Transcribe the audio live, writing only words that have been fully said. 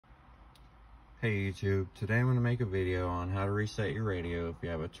Hey YouTube, today I'm going to make a video on how to reset your radio if you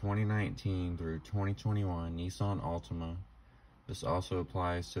have a 2019 through 2021 Nissan Altima. This also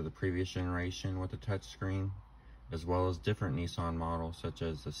applies to the previous generation with a touchscreen, as well as different Nissan models such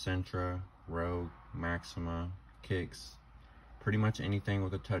as the Sentra, Rogue, Maxima, Kicks, pretty much anything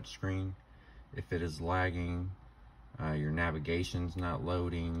with a touchscreen. If it is lagging, your navigation's not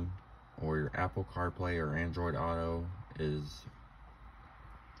loading, or your Apple CarPlay or Android Auto is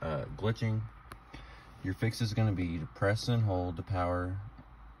glitching, your fix is going to be to press and hold the power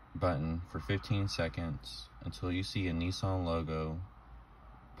button for 15 seconds until you see a Nissan logo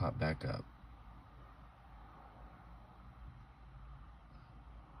pop back up.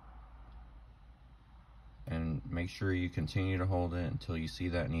 And make sure you continue to hold it until you see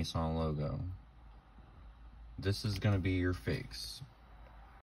that Nissan logo. This is going to be your fix.